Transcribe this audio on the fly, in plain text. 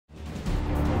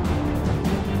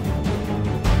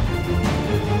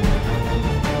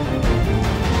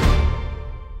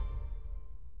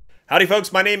Howdy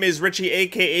folks, my name is Richie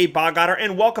aka Otter,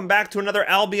 and welcome back to another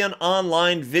Albion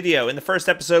Online video. In the first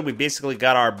episode we basically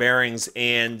got our bearings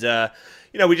and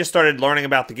we just started learning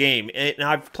about the game. And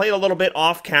I've played a little bit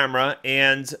off camera,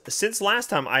 and since last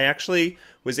time I actually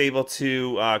was able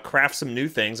to craft some new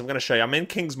things. I'm going to show you. I'm in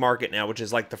King's Market now, which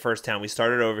is like the first town. We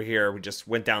started over here, we just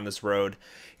went down this road,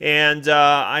 and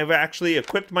I've actually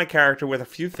equipped my character with a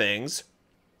few things.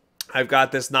 I've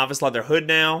got this novice leather hood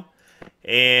now,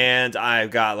 and I've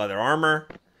got leather armor,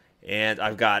 and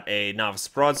I've got a novice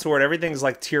broadsword. Everything's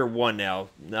like tier 1 now.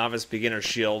 Novice beginner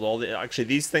shield. Actually,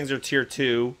 these things are tier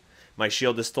 2. My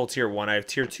shield is still tier 1. I have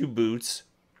tier 2 boots,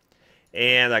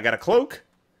 and I got a cloak.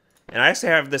 And I actually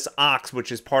have this ox,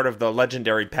 which is part of the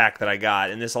legendary pack that I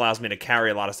got, and this allows me to carry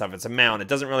a lot of stuff. It's a mount. It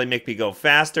doesn't really make me go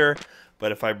faster,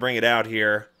 but if I bring it out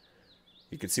here,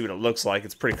 you can see what it looks like.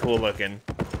 It's pretty cool looking.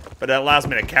 But it allows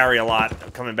me to carry a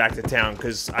lot coming back to town,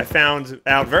 because I found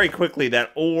out very quickly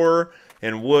that ore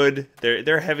and wood,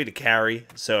 they're heavy to carry.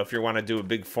 So if you want to do a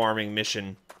big farming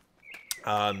mission,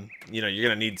 you're going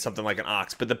to need something like an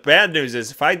ox. But the bad news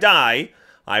is if I die,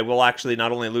 I will actually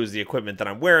not only lose the equipment that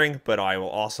I'm wearing, but I will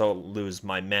also lose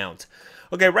my mount.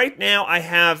 Okay, right now I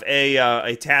have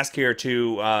a task here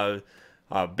to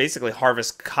basically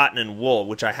harvest cotton and wool,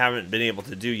 which I haven't been able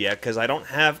to do yet because I don't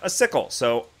have a sickle.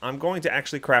 So I'm going to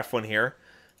actually craft one here.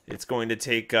 It's going to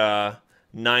take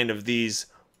 9 of these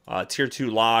tier 2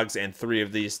 logs and 3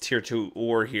 of these tier 2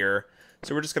 ore here.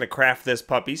 So we're just going to craft this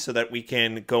puppy so that we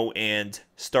can go and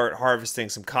start harvesting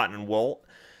some cotton and wool.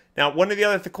 Now, one of the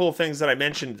other cool things that I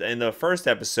mentioned in the first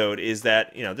episode is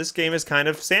that, this game is kind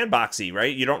of sandboxy,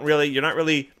 right? You're not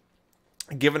really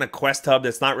given a quest hub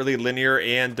that's not really linear,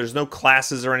 and there's no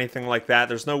classes or anything like that.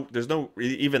 There's no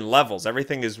even levels.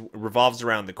 Everything revolves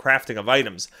around the crafting of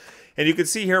items. And you can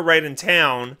see here right in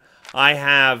town, I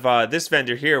have this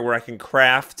vendor here where I can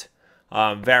craft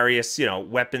various,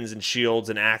 weapons and shields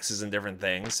and axes and different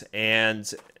things.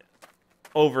 And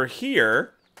over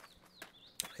here,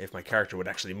 if my character would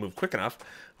actually move quick enough,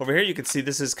 over here you can see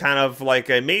this is kind of like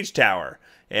a mage tower.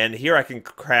 And here I can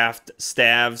craft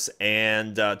staves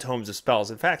and tomes of spells.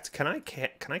 In fact, can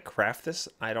I craft this?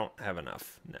 I don't have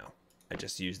enough. No, I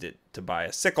just used it to buy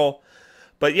a sickle.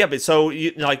 But yeah,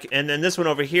 and then this one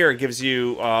over here gives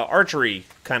you archery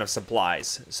kind of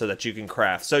supplies so that you can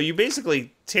craft. So you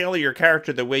basically tailor your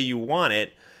character the way you want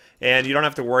it, and you don't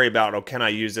have to worry about, oh, can I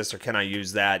use this or can I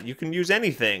use that? You can use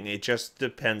anything. It just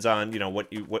depends on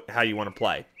how you want to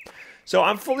play. So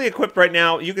I'm fully equipped right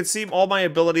now. You can see all my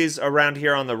abilities around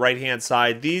here on the right-hand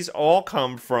side. These all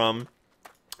come from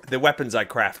the weapons I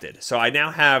crafted. So I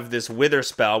now have this Wither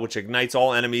spell, which ignites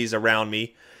all enemies around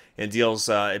me and deals,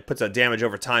 it puts a damage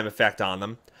over time effect on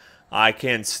them. I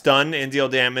can stun and deal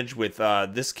damage with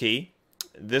this key.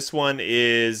 This one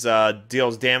is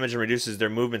deals damage and reduces their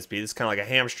movement speed. It's kind of like a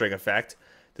hamstring effect.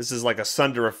 This is like a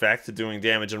sunder effect, doing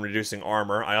damage and reducing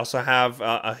armor. I also have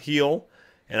a heal,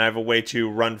 and I have a way to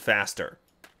run faster.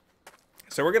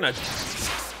 So we're going to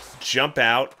jump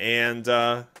out, and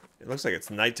it looks like it's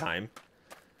nighttime.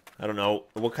 I don't know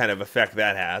what kind of effect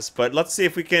that has, but let's see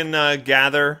if we can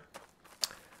gather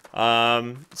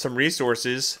some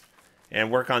resources and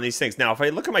work on these things. Now, if I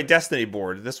look at my destiny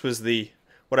board, this was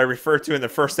what I referred to in the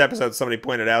first episode, somebody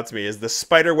pointed out to me, is the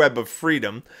spider web of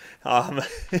freedom.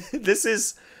 This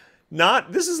is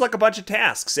like a bunch of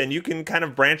tasks, and you can kind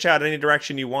of branch out any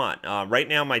direction you want. Right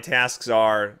now, my tasks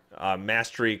are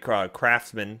mastery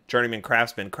craftsman, journeyman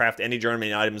craftsman, craft any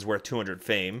journeyman items worth 200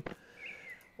 fame.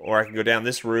 Or I can go down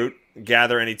this route,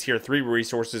 gather any tier 3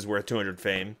 resources worth 200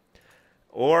 fame.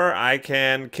 Or I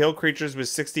can kill creatures with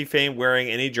 60 fame wearing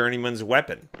any journeyman's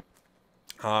weapon.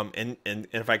 And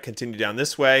if I continue down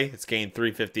this way, it's gained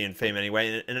 350 in fame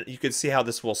anyway. And you can see how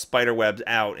this will spider web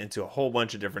out into a whole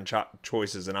bunch of different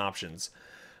choices and options.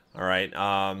 All right.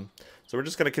 So we're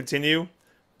just going to continue,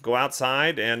 go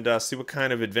outside, and see what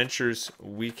kind of adventures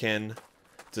we can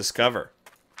discover.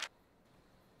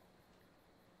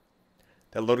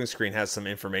 That loading screen has some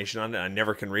information on it. I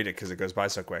never can read it because it goes by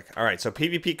so quick. All right. So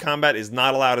PvP combat is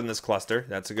not allowed in this cluster.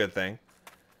 That's a good thing.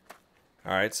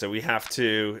 Alright, so we have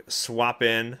to swap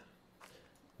in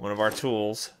one of our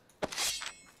tools.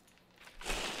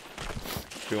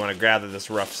 We want to gather this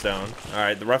rough stone.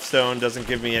 Alright, the rough stone doesn't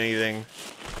give me anything.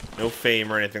 No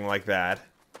fame or anything like that.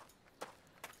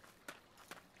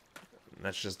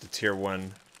 That's just a tier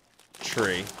 1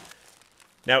 tree.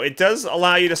 Now, it does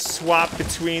allow you to swap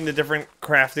between the different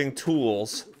crafting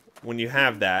tools when you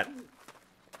have that.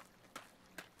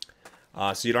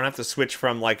 So you don't have to switch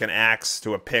from like an axe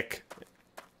to a pick.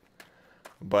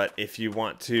 But if you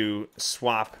want to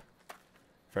swap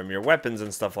from your weapons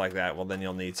and stuff like that, well, then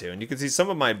you'll need to. And you can see some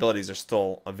of my abilities are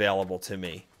still available to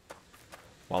me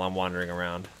while I'm wandering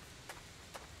around.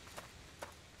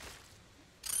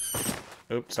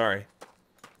 Oops, sorry.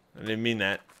 I didn't mean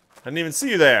that. I didn't even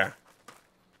see you there.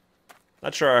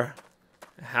 Not sure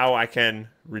how I can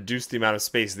reduce the amount of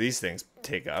space these things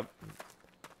take up.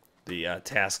 The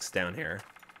tasks down here.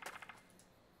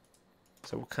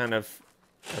 So what kind of...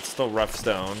 That's still rough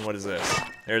stone. What is this?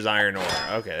 There's iron ore.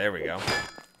 Okay, there we go.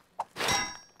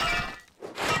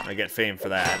 I get fame for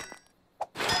that.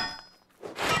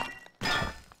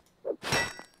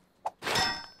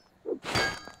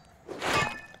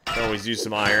 Can always use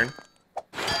some iron.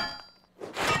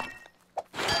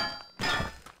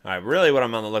 Alright, really what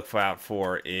I'm on the lookout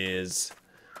for is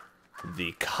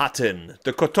the cotton.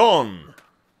 The coton.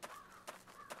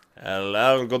 El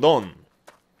algodón.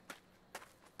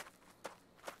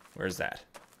 Where's that?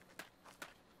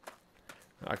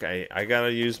 Okay, I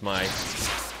gotta use my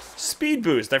speed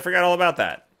boost. I forgot all about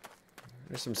that.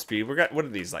 There's some speed. We got, what are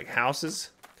these, like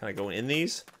houses? Can I go in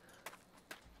these?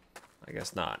 I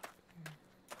guess not.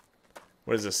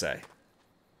 What does this say?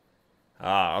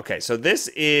 Ah, okay. So this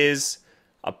is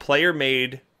a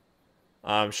player-made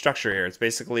structure here. It's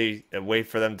basically a way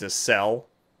for them to sell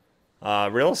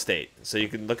real estate. So you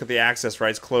can look at the access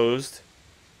rights closed.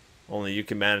 Only you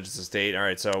can manage this estate. All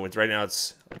right, so it's, right now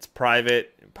it's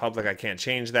private. In public, I can't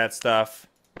change that stuff.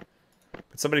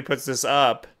 But somebody puts this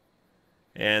up,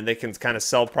 and they can kind of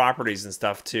sell properties and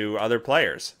stuff to other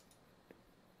players.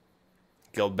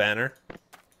 Guild banner.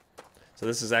 So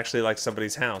this is actually like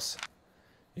somebody's house.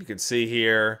 You can see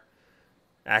here,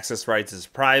 access rights is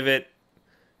private.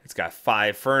 It's got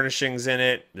 5 furnishings in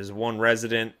it. There's 1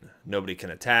 resident. Nobody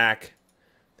can attack.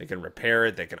 They can repair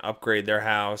it. They can upgrade their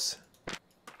house.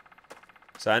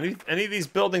 So any of these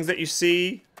buildings that you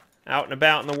see out and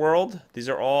about in the world, these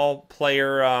are all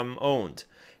player owned.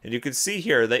 And you can see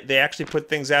here, they actually put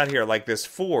things out here like this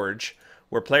forge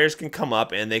where players can come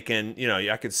up and they can, you know,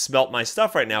 I could smelt my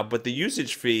stuff right now, but the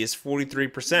usage fee is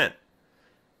 43%.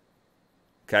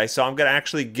 Okay, so I'm going to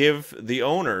actually give the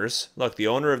owners, look, the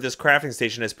owner of this crafting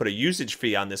station has put a usage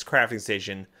fee on this crafting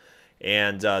station,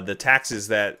 and the taxes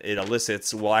that it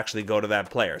elicits will actually go to that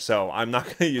player. So I'm not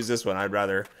going to use this one. I'd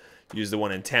rather use the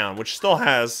one in town, which still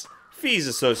has fees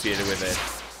associated with it,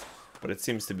 but it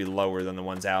seems to be lower than the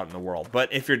ones out in the world.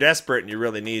 But if you're desperate and you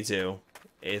really need to,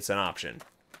 it's an option.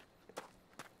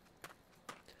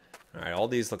 Alright, all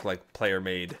these look like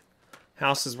player-made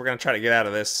houses. We're going to try to get out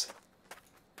of this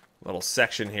little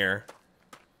section here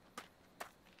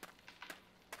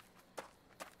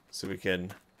so we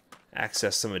can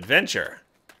access some adventure.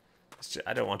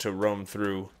 I don't want to roam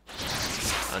through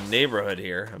a neighborhood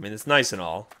here. I mean, it's nice and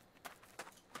all,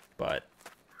 but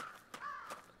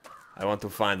I want to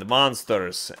find the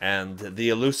monsters and the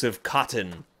elusive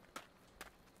cotton.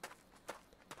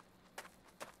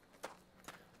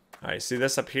 Alright, see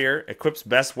this up here? Equips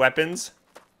best weapons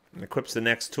and equips the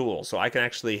next tool. So I can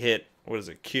actually hit, what is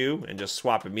it, Q, and just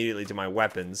swap immediately to my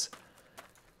weapons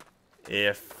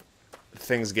if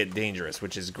things get dangerous,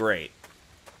 which is great.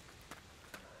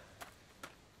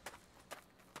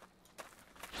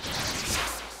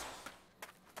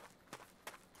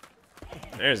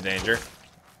 There's danger.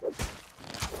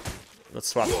 Let's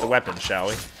swap the weapon, shall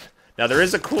we? Now, there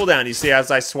is a cooldown. You see, as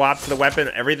I swapped the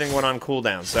weapon, everything went on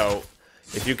cooldown. So,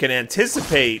 if you can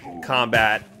anticipate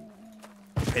combat,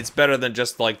 it's better than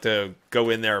just, like, to go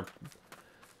in there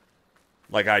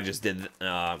like I just did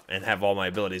and have all my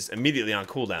abilities immediately on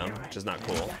cooldown, which is not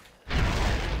cool.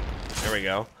 There we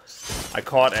go. I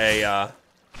caught a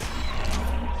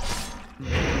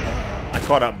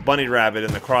bunny rabbit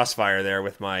in the crossfire there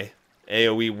with my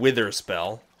AoE wither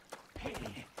spell.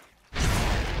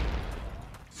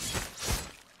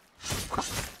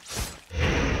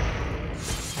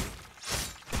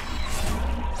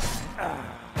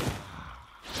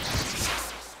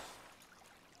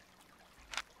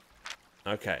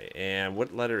 Okay, and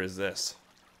what letter is this?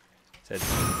 Is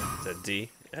that D?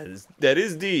 That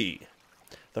is D.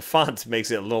 The font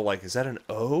makes it look like, is that an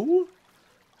O?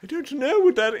 I don't know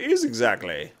what that is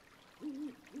exactly.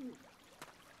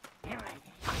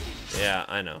 Yeah,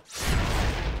 I know.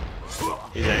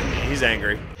 He's angry. He's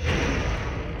angry.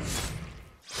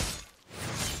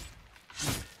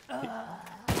 I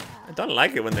don't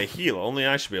like it when they heal. Only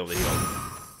I should be able to heal.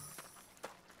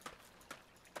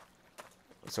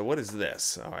 So what is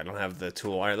this? Oh, I don't have the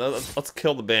tool. All right, let's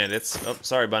kill the bandits. Oh,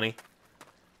 sorry, bunny.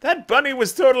 That bunny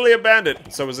was totally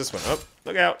abandoned. So was this one. Oh,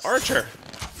 look out. Archer.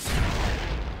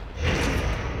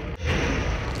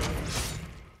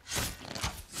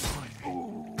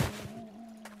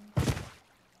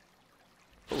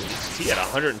 He had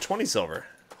 120 silver.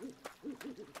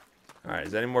 Alright,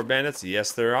 is there any more bandits?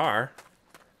 Yes, there are.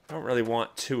 I don't really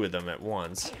want 2 of them at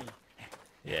once.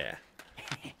 Yeah.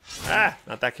 Ah,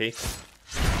 not that key.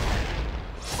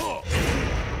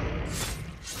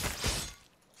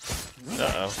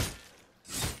 Uh-oh.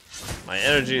 My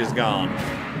energy is gone.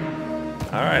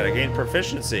 Alright, I gained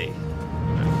proficiency.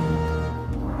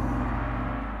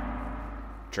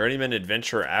 Journeyman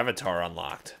Adventurer Avatar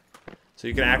unlocked. So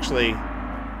you can actually...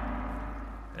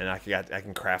 And I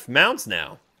can craft mounts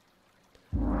now.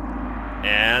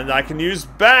 And I can use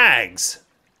bags.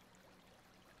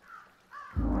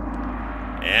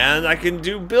 And I can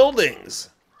do buildings.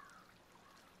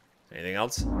 Anything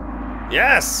else?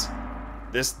 Yes!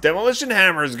 This demolition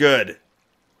hammer is good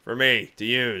for me to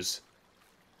use.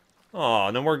 Oh,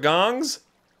 no more gongs?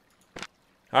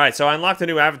 Alright, so I unlocked a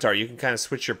new avatar. You can kind of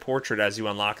switch your portrait as you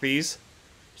unlock these.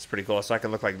 It's pretty cool. So I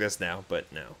can look like this now,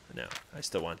 but no. I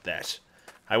still want that.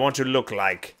 I want to look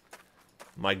like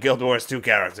my Guild Wars 2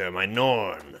 character, my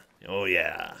Norn. Oh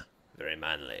yeah, very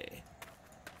manly.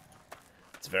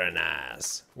 It's very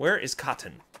nice. Where is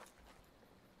cotton?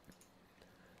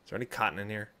 Is there any cotton in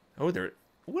here? Oh, there...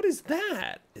 What is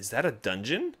that? Is that a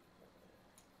dungeon?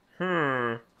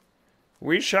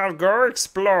 We shall go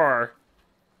explore.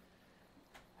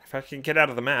 If I can get out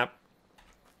of the map.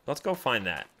 Let's go find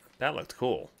that. That looked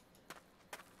cool.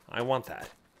 I want that.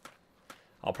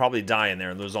 I'll probably die in there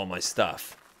and lose all my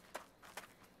stuff.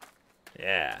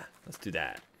 Yeah, let's do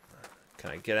that.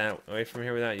 Can I get out away from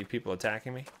here without you people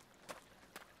attacking me?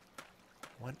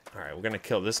 What? Alright, we're gonna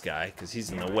kill this guy because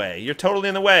he's in the way. You're totally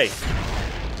in the way!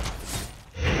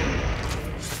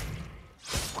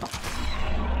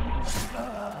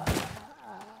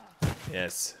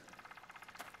 Yes.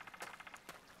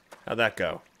 How'd that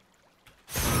go?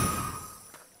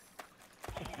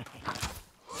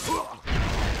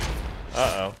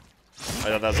 Uh-oh. I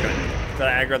thought that was gonna... Did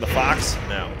I aggro the fox?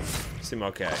 No. Seem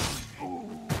okay.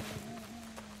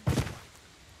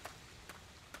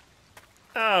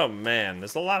 Oh, man.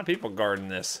 There's a lot of people guarding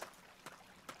this.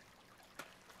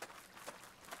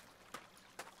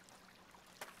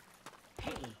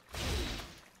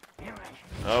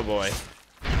 Oh, boy.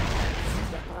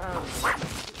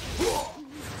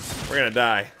 We're gonna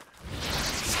die.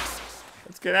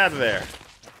 Let's get out of there.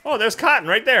 Oh, there's cotton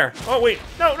right there. Oh, wait.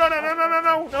 No, no, no, no, no, no,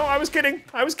 no. No, I was kidding.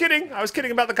 I was kidding. I was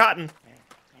kidding about the cotton.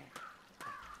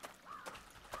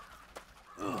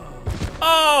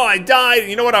 Oh, I died.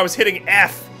 You know what? I was hitting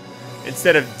F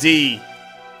instead of D.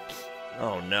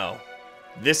 Oh, no.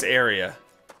 This area.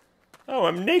 Oh,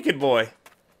 I'm naked boy.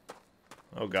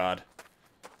 Oh, God.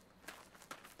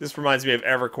 This reminds me of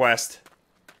EverQuest.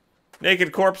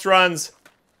 Naked corpse runs.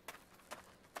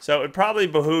 So it probably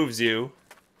behooves you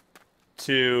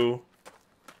to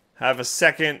have a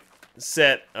second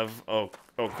set of... Oh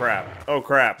crap. Oh,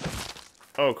 crap.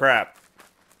 Oh, crap.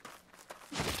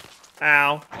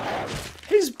 Ow.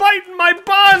 He's biting my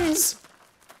buns!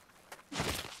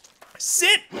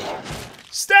 Sit!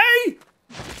 Stay!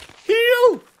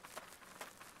 Heal!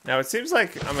 Now, it seems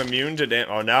like I'm immune to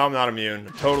oh, now I'm not immune.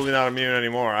 I'm totally not immune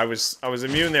anymore. I was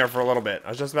immune there for a little bit. I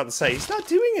was just about to say, he's not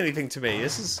doing anything to me.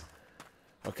 This is...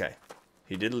 Okay.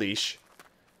 He did leash.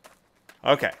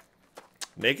 Okay.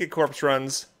 Naked corpse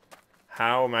runs.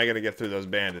 How am I going to get through those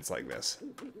bandits like this?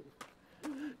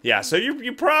 Yeah, so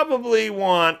you probably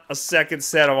want a second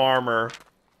set of armor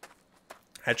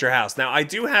at your house. Now, I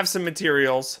do have some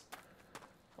materials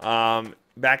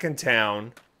back in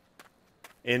town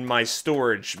in my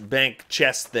storage bank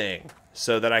chest thing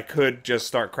so that I could just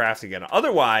start crafting it.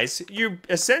 Otherwise, you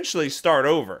essentially start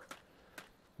over.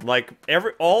 Like,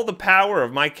 all the power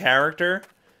of my character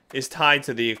is tied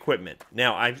to the equipment.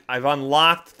 Now, I've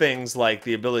unlocked things like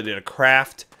the ability to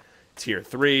craft tier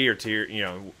 3 or tier,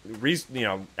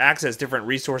 access different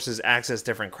resources, access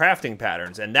different crafting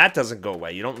patterns, and that doesn't go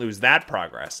away. You don't lose that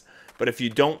progress. But if you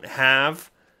don't have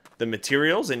the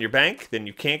materials in your bank, then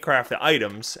you can't craft the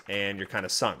items, and you're kind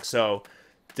of sunk. So,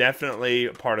 definitely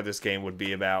part of this game would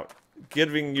be about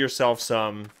giving yourself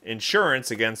some insurance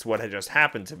against what had just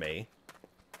happened to me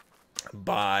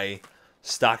by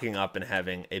stocking up and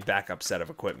having a backup set of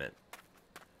equipment,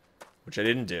 which I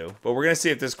didn't do. But we're going to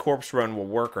see if this corpse run will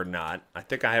work or not. I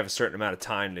think I have a certain amount of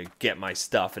time to get my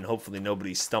stuff, and hopefully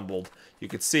nobody stumbled. You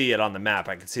can see it on the map.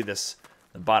 I can see this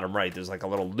in the bottom right. There's like a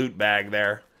little loot bag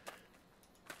there.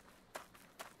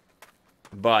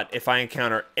 But if I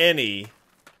encounter any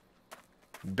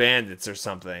bandits or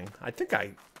something, I think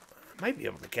I might be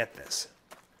able to get this.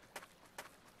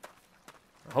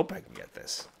 I hope I can get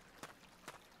this.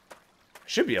 I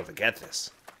should be able to get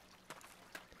this.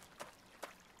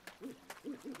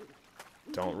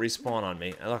 Don't respawn on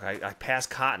me. And look, I passed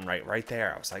cotton right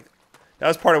there. I was like, that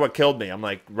was part of what killed me. I'm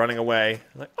like running away.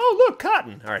 I'm like, oh look,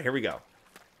 cotton. All right, here we go.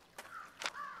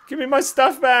 Give me my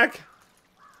stuff back.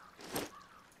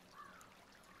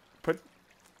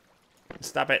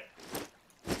 Stop it.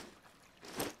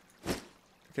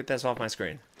 Get this off my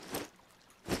screen.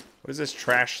 What is this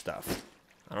trash stuff?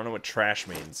 I don't know what trash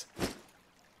means.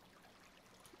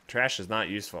 Trash is not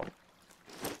useful.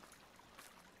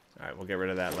 Alright, we'll get rid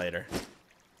of that later.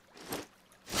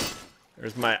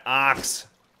 There's my ox.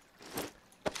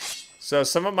 So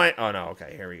some of my... Oh no,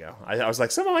 okay, here we go. I was like,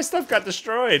 some of my stuff got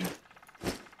destroyed.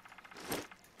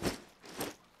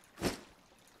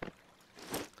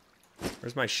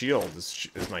 Where's my shield? Is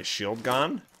my shield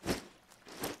gone?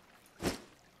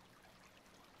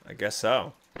 I guess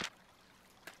so.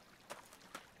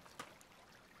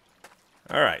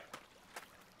 Alright.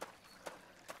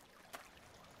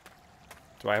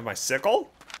 Do I have my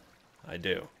sickle? I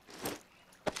do.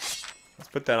 Let's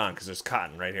put that on because there's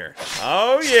cotton right here.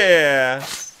 Oh yeah!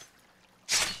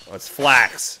 Oh, it's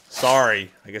flax.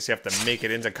 Sorry. I guess you have to make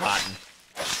it into cotton.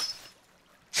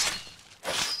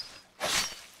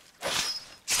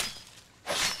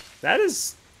 That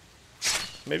is...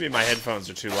 Maybe my headphones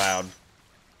are too loud.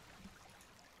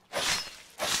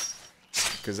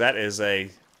 Because that is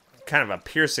a kind of a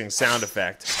piercing sound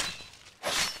effect.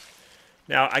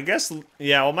 Now, I guess...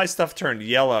 Yeah, all my stuff turned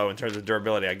yellow in terms of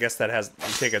durability. I guess that has...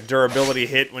 You take a durability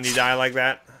hit when you die like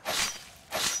that.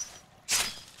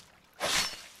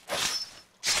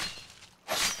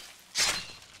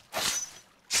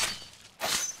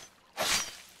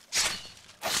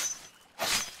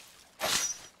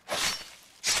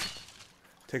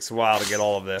 Takes a while to get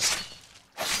all of this.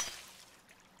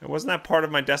 And wasn't that part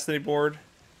of my Destiny board?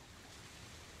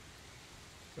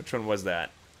 Which one was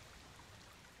that?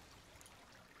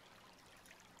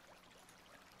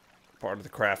 Part of the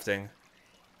crafting.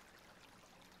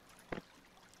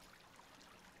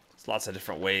 There's lots of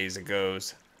different ways it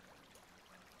goes.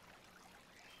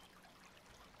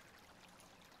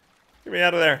 Get me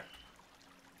out of there.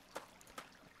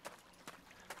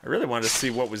 I really wanted to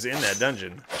see what was in that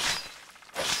dungeon.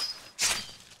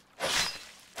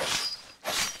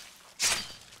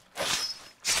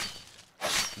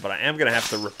 But I am going to have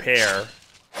to repair.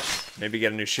 Maybe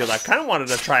get a new shield. I kind of wanted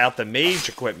to try out the mage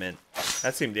equipment.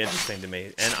 That seemed interesting to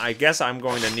me. And I guess I'm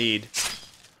going to need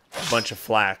a bunch of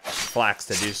flax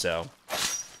to do so.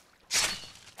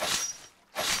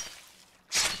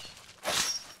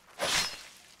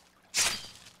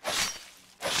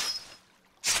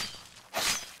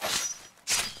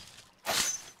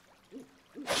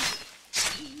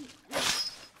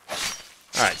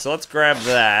 Alright, so let's grab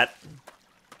that.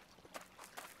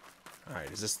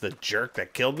 Alright, is this the jerk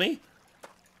that killed me?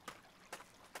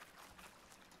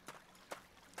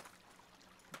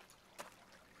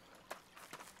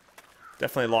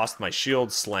 Definitely lost my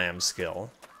shield slam skill.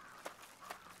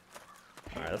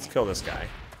 Alright, let's kill this guy.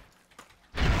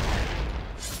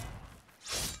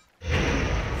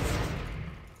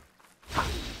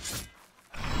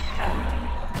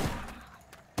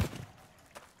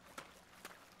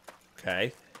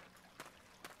 Okay.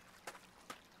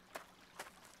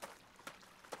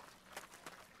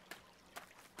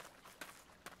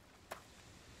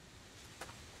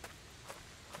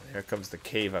 Here comes the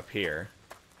cave up here.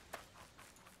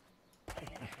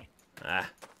 Ah.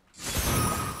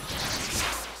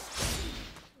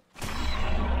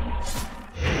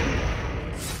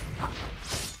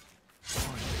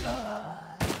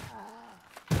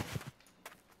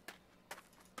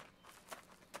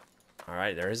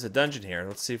 Alright, there is a dungeon here.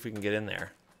 Let's see if we can get in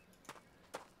there.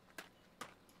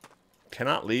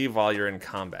 Cannot leave while you're in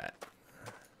combat.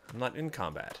 I'm not in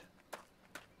combat.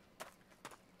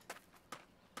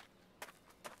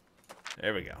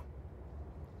 There we go.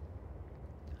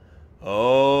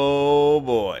 Oh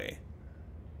boy.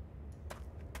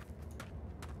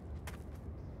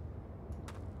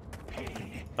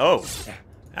 Oh,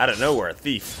 out of nowhere, a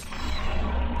thief.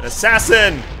 An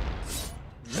assassin!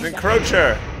 An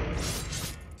encroacher!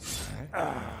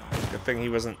 Good thing he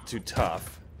wasn't too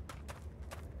tough.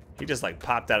 He just like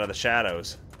popped out of the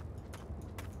shadows.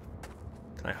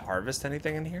 Can I harvest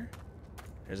anything in here?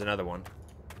 Here's another one.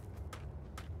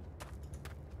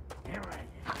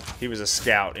 He was a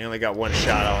scout. He only got one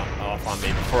shot off on me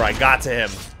before I got to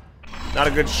him. Not a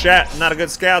good shot. Not a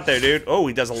good scout there, dude. Oh,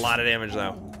 he does a lot of damage,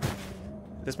 though.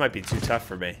 This might be too tough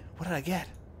for me. What did I get?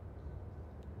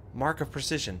 Mark of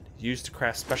Precision. Used to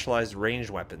craft specialized ranged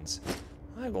weapons.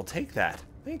 I will take that.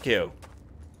 Thank you.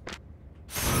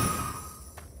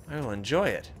 I will enjoy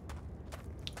it.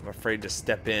 I'm afraid to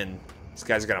step in. This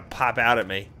guy's gonna pop out at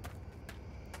me.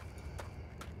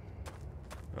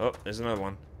 Oh, there's another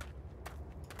one.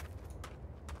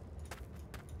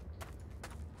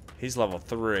 He's level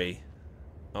 3.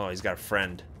 Oh, he's got a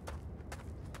friend.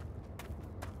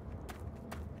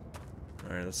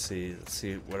 Alright, let's see. Let's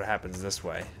see what happens this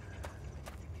way.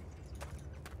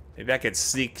 Maybe I could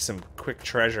sneak some quick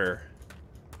treasure.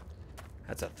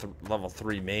 That's a level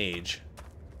 3 mage.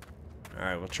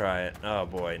 Alright, we'll try it. Oh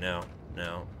boy, no.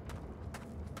 No.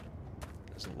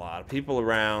 There's a lot of people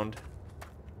around.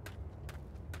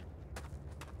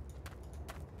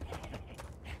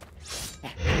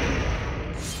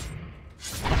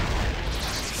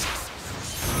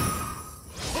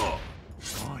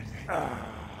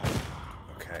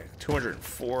 Okay,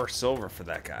 204 silver for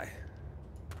that guy.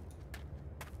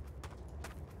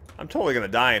 I'm totally gonna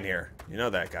die in here. You know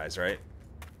that, guys, right?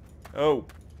 Oh.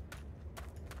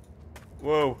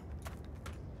 Whoa.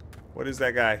 What is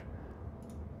that guy?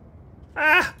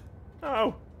 Ah!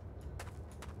 Oh.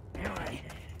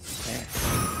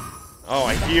 Oh,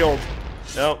 I healed.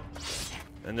 Nope.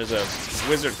 And there's a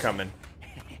wizard coming.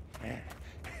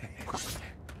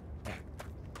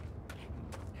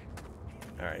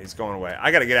 Alright, he's going away.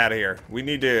 I gotta get out of here. We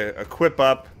need to equip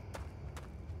up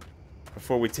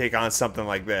before we take on something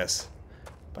like this.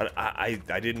 But I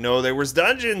didn't know there was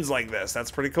dungeons like this.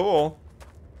 That's pretty cool.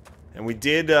 And we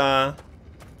did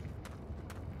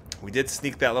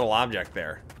sneak that little object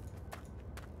there.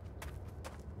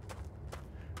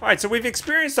 Alright, so we've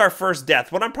experienced our first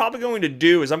death. What I'm probably going to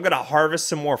do is I'm going to harvest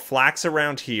some more flax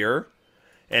around here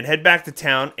and head back to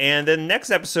town. And then next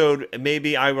episode,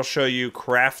 maybe I will show you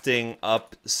crafting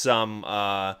up some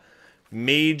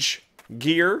mage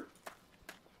gear.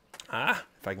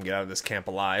 If I can get out of this camp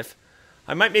alive.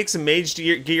 I might make some mage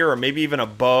gear or maybe even a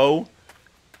bow.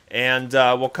 And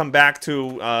we'll come back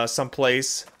to some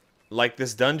place like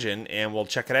this dungeon and we'll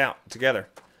check it out together.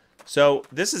 So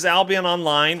this is Albion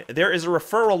Online. There is a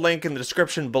referral link in the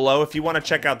description below if you want to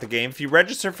check out the game. If you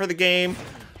register for the game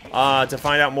to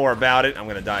find out more about it. I'm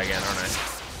going to die again, aren't I?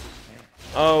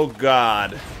 Oh,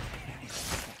 God.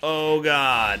 Oh,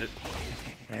 God.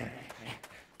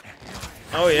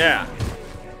 Oh, yeah.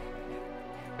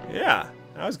 Yeah,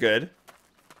 that was good.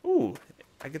 Ooh,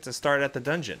 I get to start at the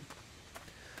dungeon.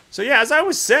 So yeah, as I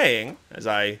was saying, as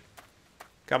I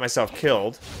got myself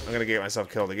killed, I'm gonna get myself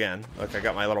killed again. Look, I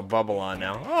got my little bubble on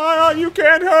now. Oh, you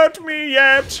can't hurt me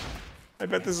yet! I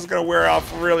bet this is gonna wear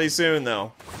off really soon,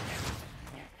 though.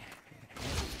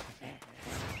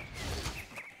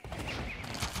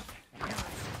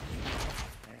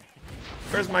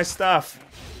 Where's my stuff?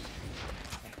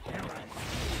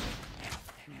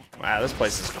 Wow, this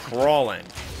place is crawling.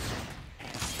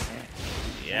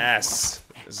 Yes,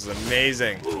 this is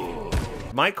amazing.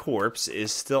 My corpse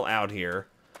is still out here,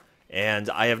 and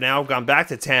I have now gone back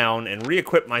to town and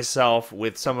re-equipped myself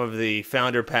with some of the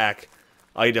Founder Pack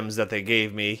items that they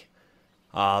gave me.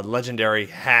 Legendary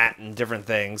hat and different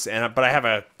things. But I have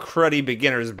a cruddy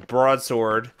beginner's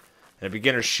broadsword and a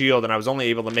beginner's shield, and I was only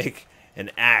able to make an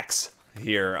axe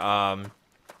here.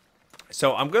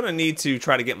 So I'm going to need to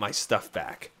try to get my stuff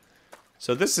back.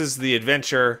 So this is the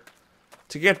adventure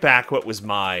to get back what was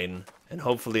mine, and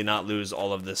hopefully not lose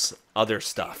all of this other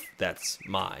stuff that's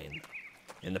mine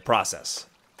in the process.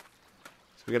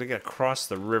 So we gotta get across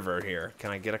the river here. Can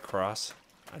I get across?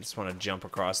 I just want to jump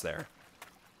across there.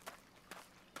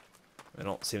 They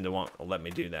don't seem to want to let me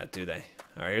do that, do they?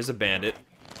 Alright, here's a bandit.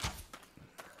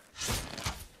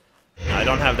 I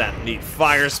don't have that neat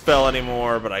fire spell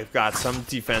anymore, but I've got some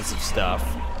defensive stuff.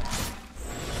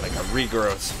 Like a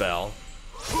regrowth spell.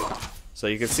 So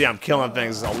you can see I'm killing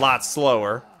things a lot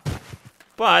slower.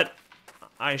 But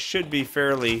I should be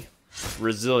fairly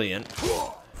resilient.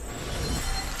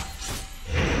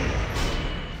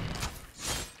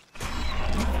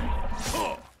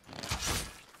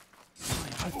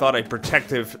 I thought a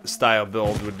protective style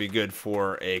build would be good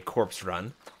for a corpse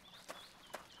run.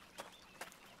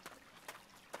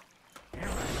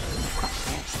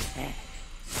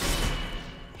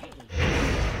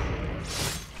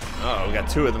 Uh-oh, we got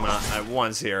two of them at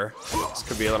once here. This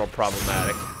could be a little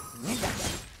problematic.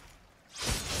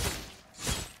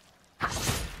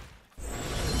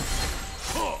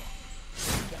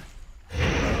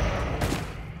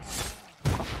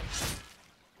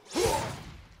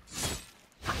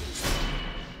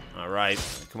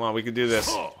 Alright, come on, we can do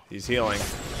this. He's healing.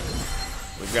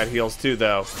 We've got heals too,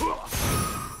 though.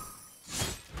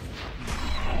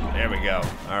 There we go.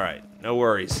 Alright, no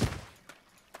worries.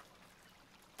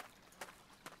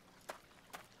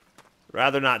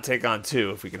 Rather not take on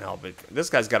two if we can help it. This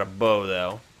guy's got a bow,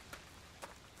 though.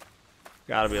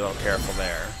 Gotta be a little careful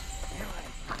there.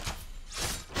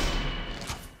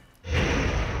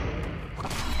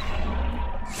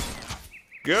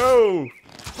 Go!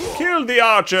 Kill the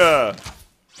archer!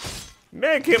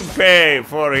 Make him pay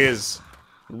for his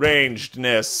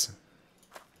rangedness.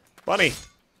 Bunny.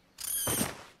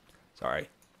 Sorry.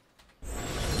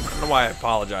 I don't know why I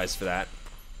apologize for that.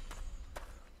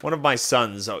 One of my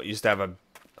sons used to have a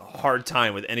hard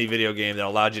time with any video game that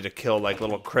allowed you to kill like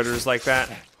little critters like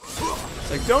that.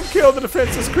 It's like, don't kill the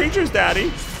defenseless creatures,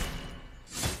 Daddy.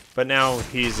 But now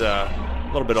he's a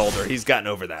little bit older. He's gotten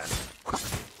over that.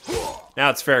 Now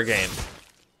it's fair game.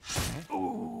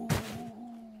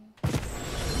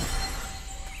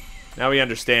 Now he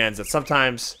understands that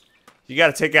sometimes you got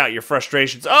to take out your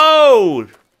frustrations. Oh!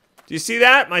 Do you see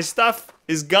that? My stuff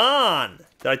is gone.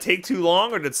 Did I take too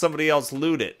long or did somebody else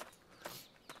loot it?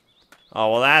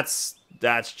 Oh, well, that's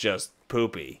just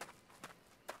poopy.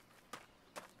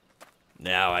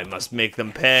 Now I must make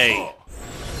them pay.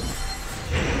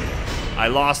 I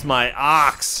lost my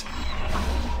ox.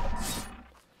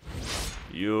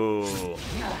 You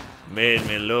made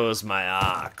me lose my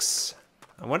ox.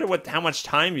 I wonder how much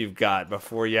time you've got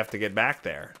before you have to get back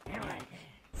there.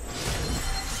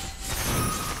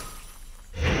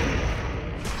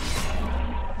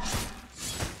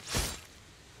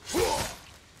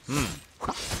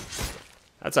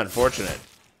 That's unfortunate.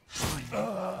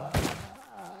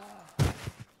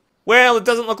 Well, it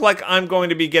doesn't look like I'm going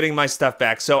to be getting my stuff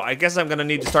back, so I guess I'm going to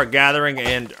need to start gathering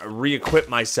and re-equip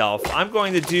myself. I'm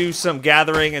going to do some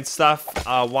gathering and stuff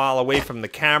while away from the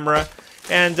camera.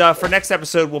 And for next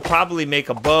episode, we'll probably make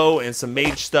a bow and some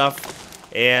mage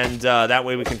stuff. And that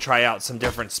way we can try out some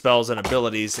different spells and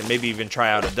abilities and maybe even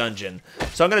try out a dungeon.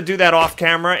 So I'm going to do that off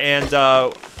camera, and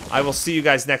I will see you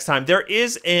guys next time. There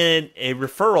is a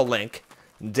referral link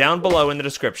down below in the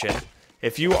description.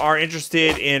 If you are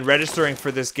interested in registering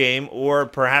for this game or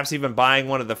perhaps even buying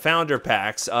one of the founder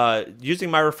packs, using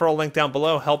my referral link down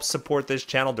below helps support this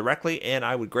channel directly, and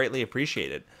I would greatly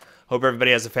appreciate it. Hope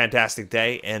everybody has a fantastic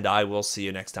day, and I will see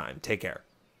you next time. Take care.